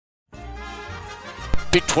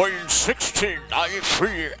Between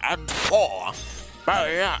 1693 and 4,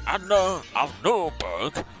 Mary Anna of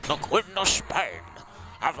Neuburg, the Queen of Spain,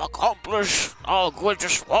 have accomplished the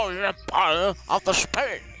greatest warrior empire of the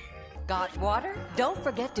Spain. Got water? Don't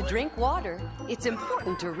forget to drink water. It's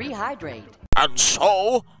important to rehydrate. And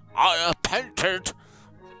so, I painted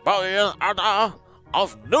Mary Anna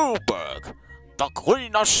of Neuburg, the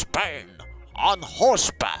Queen of Spain, on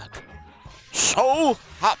horseback, so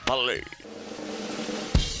happily.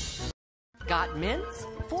 Got mints?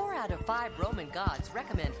 4 out of 5 Roman gods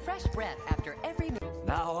recommend fresh breath after every meal.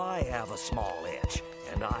 Now I have a small itch,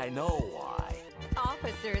 and I know why.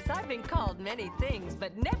 Officers, I've been called many things,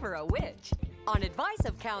 but never a witch. On advice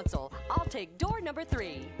of counsel, I'll take door number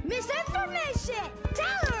 3. Misinformation!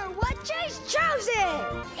 Tell her what she's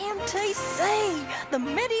chosen! MTC, the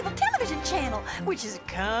medieval television channel, which is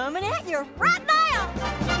coming at you right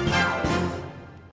now!